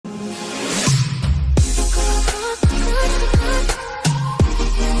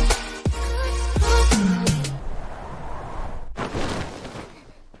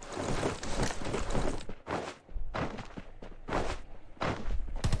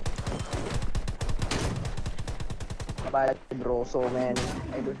Bad bro, so many.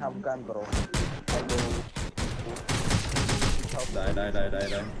 I don't have gun bro. I go. Die.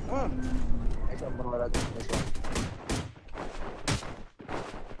 Nice one bro, Morad. Nice one.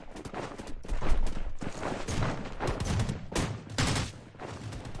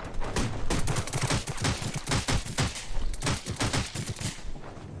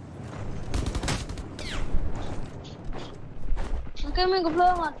 Okay, mình có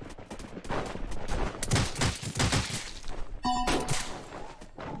phương rồi.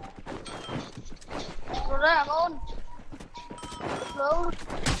 Rồi ra con. Phương.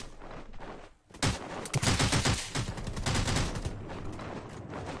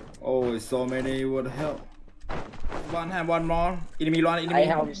 Oh, so many. What the hell? Have one more. Enemy. I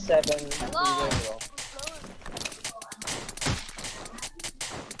have 7 bro.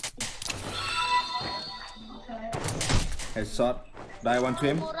 Headshot. Die one to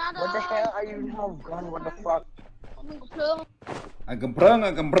him. What the hell are you have gun? What the fuck? Mình có phương. Anh cầm prâng.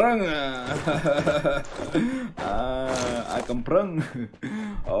 Anh cầm prâng.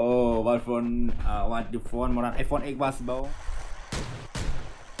 Oh, what phone? What your phone? Morad iPhone 8 was bow.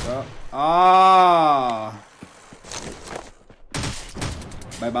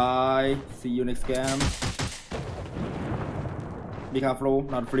 Bye. See you next game. Be careful,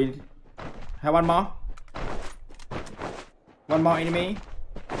 not free. Have one more. One more enemy.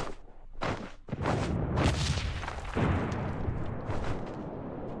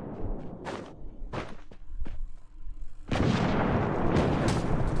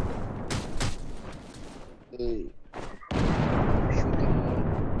 Shooting.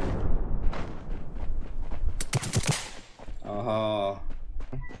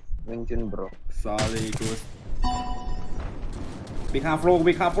 Wing Chun bro. Sorry, good. Be careful,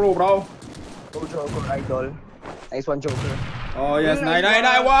 bro. Go Joker idol. Nice one Joker. Oh yes, nice.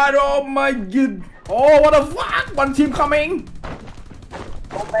 What? Oh my god. Oh, what the fuck? One team coming.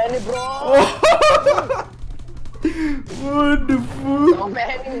 So many bro. Oh. What the fuck? So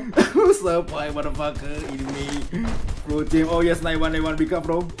many. Surprise, motherfucker. Enemy. Pro team. Oh yes, nice one. Be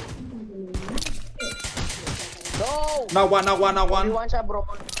careful. No. Knock one. Only one shot bro.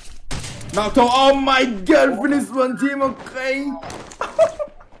 Knock two. Oh my god, finish one team, okay.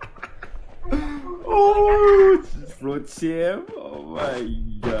 Oh, pro team. Oh my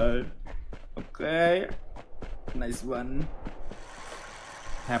god. Okay. Nice one.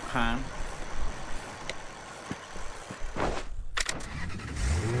 Have hand.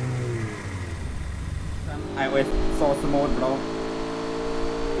 iOS so smooth, bro.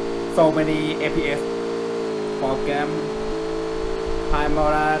 So many FPS for game. Hi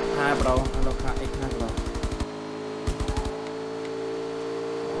Morad, hi bro. Hello, hi bro.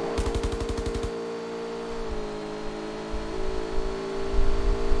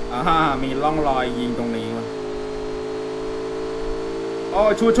มีร่องรอยยิงตรงนี้วะโอ้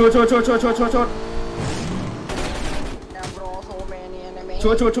ชุด Yeah bro, so many enemy.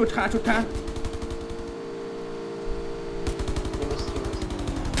 ชุดค่ะ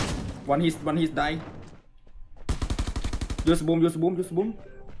One hit die. Use boom.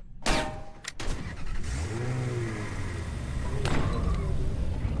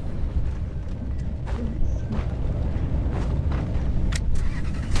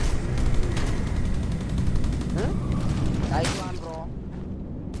 Nice one bro.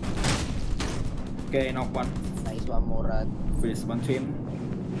 Okay, knock one. Nice one Morad. Finish one team.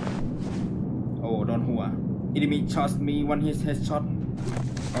 Oh, don't hua. Enemy shot me, one hit headshot.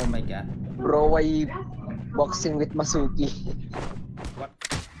 Oh my god. Bro, why boxing with Masuki? What?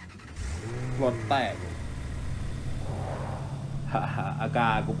 รถแตก อากา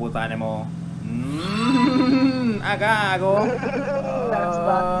กูปูตายในโมอากากู That's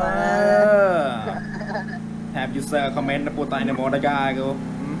bad man. Have you sir comment ปูตายในโมอากากู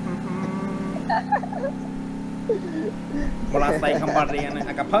เวลาใส่คำบาเรียน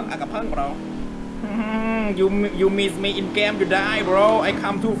อากาเพิ่ง bro you miss me in game you die bro I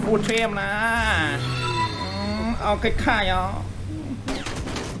come to full team นะเอาคล้ายๆอ๋อ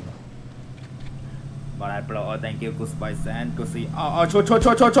Alright bro, oh, thank you, good spice and good see. Oh, shot.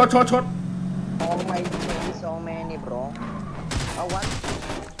 Oh my god, so many bro. What?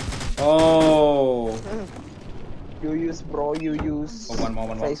 Oh. You use bro, you use. Oh, one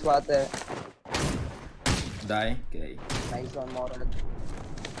more. Face water. Die, okay. Nice one more.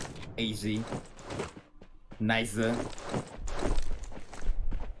 Easy. Nicer.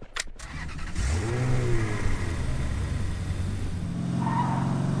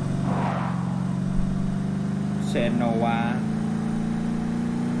 Senova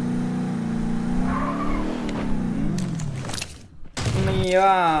นี่เป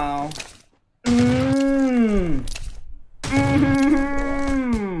ล่า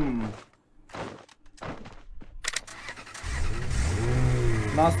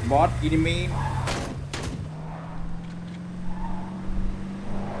enemy.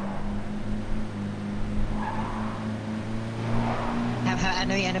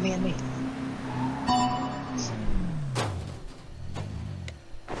 Have enemy.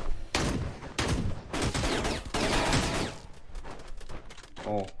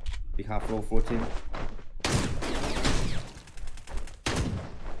 Oh, be careful, Fireteam.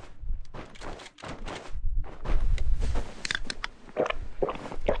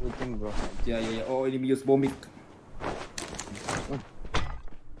 Good team, bro. Yeah. Oh, enemy use bombing.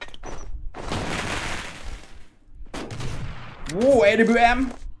 Whoa,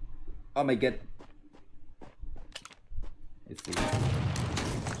 AWM! Oh my god. Let's see.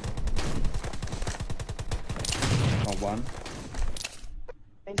 Oh, one.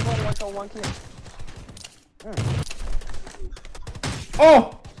 One kill.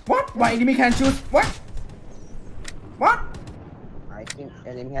 Oh! What? My enemy can shoot? What? What? I think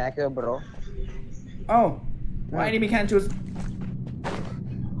enemy hacker, bro. Oh. My enemy can shoot?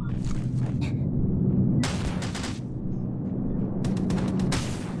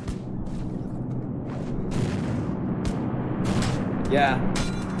 Yeah.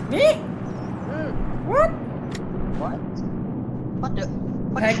 Me? What? What? What the?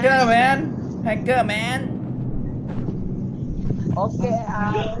 What Hacker, man. Hacker, man. Okay,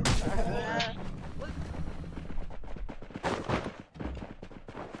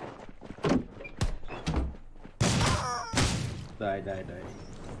 Die.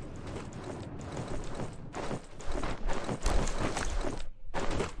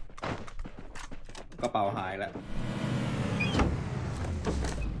 กระเป๋าหายแล้ว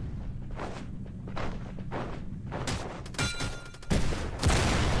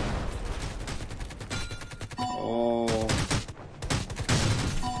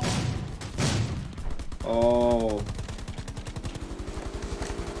Oh.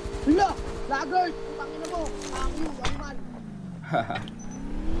 Lah, lagers! Pangina mo! Ang you, young man!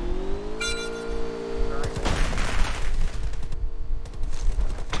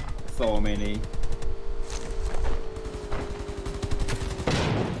 So many.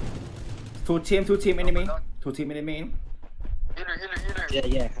 Two team enemy. Two team enemy. Healer.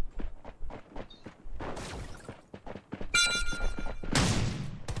 Yeah.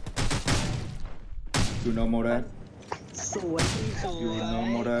 You know Morad? สวย You know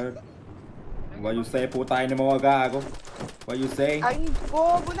Morad? Why you say putay na mga gago? Why you say? Ang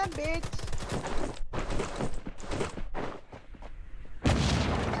bobo na, bitch!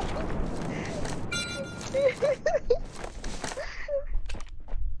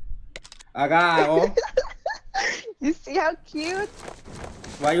 Agago? You see how cute?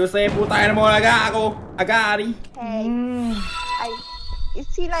 Why you say putay na mga gago? Agari? Hey, is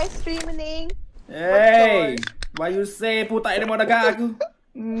he live streaming? Hey! Why you say putay na mga gago?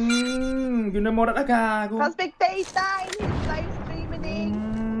 You know Morad agago? Cause spectator in his live streaming.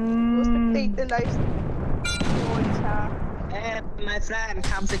 Go spectate the live stream. And my friend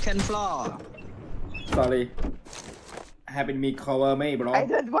come second floor. Sorry. Having me cover me, bro. I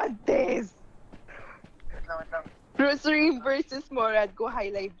don't want this. Stream versus Morad. Go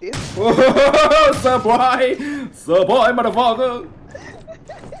highlight this. Surprise, motherfucker.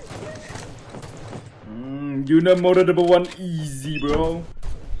 You know Morad number one easy, bro.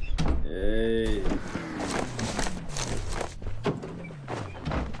 Hey.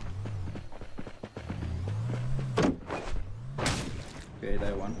 Okay,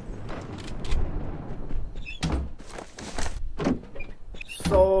 that one.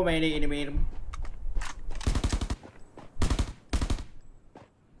 So many enemies.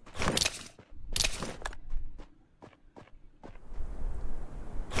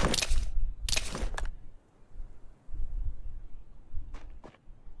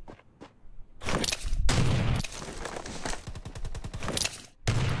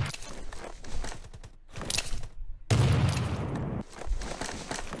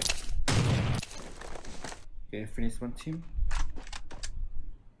 Okay, finish one team.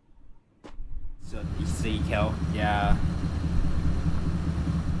 So easy kill, yeah.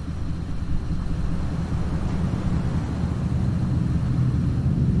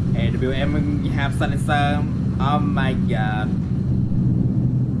 AWM, you have silencer. Oh my god.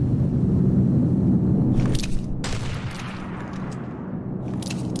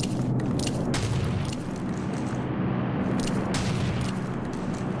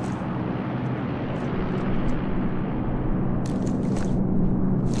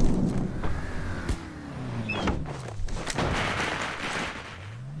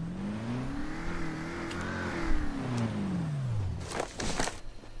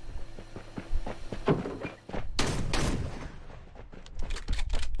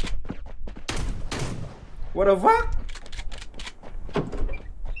 What the fuck?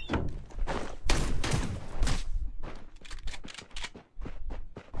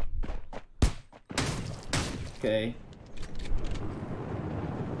 Okay.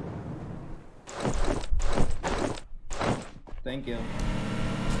 Thank you.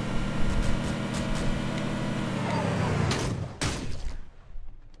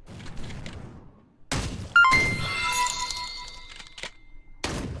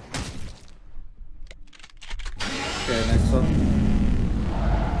 Okay, next one.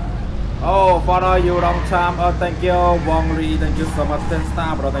 Oh, follow you long time. Oh, thank you, Wong Lee. Thank you so much. 10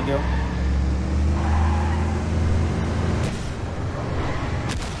 star, bro. Thank you.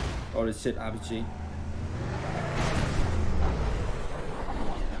 Holy shit, RPG.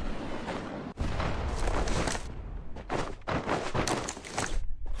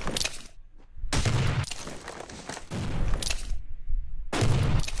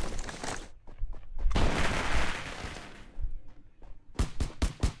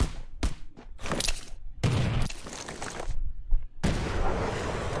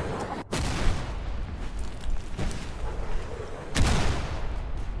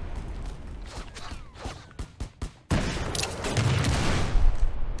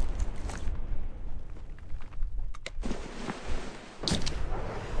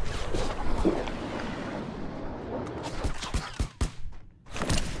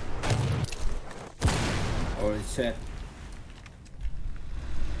 Holy shit.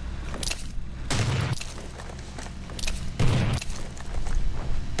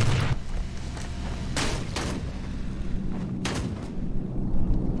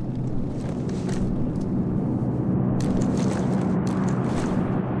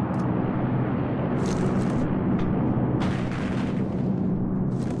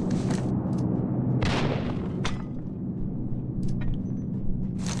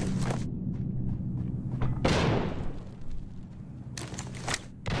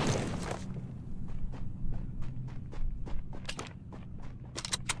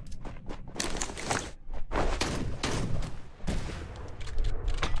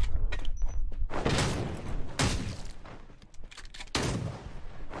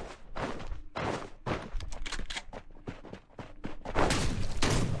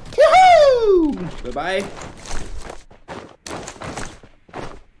 Bye-bye.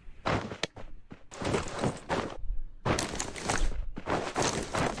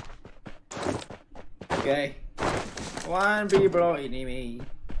 Okay. One people enemy.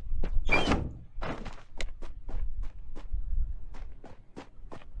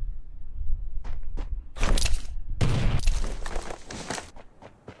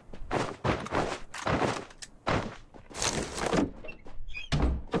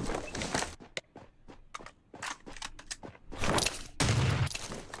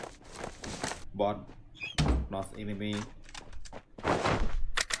 Bot, not enemy.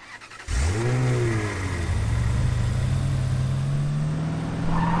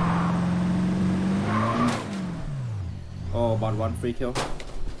 Oh, bot one free kill.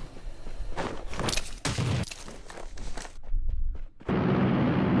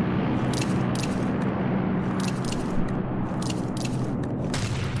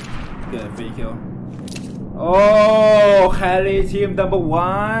 Good free kill. Oh, carry team number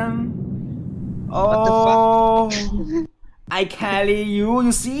 1. Oh, I carry you,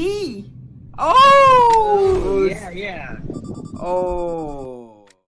 you see? Oh, Yeah, yeah. oh.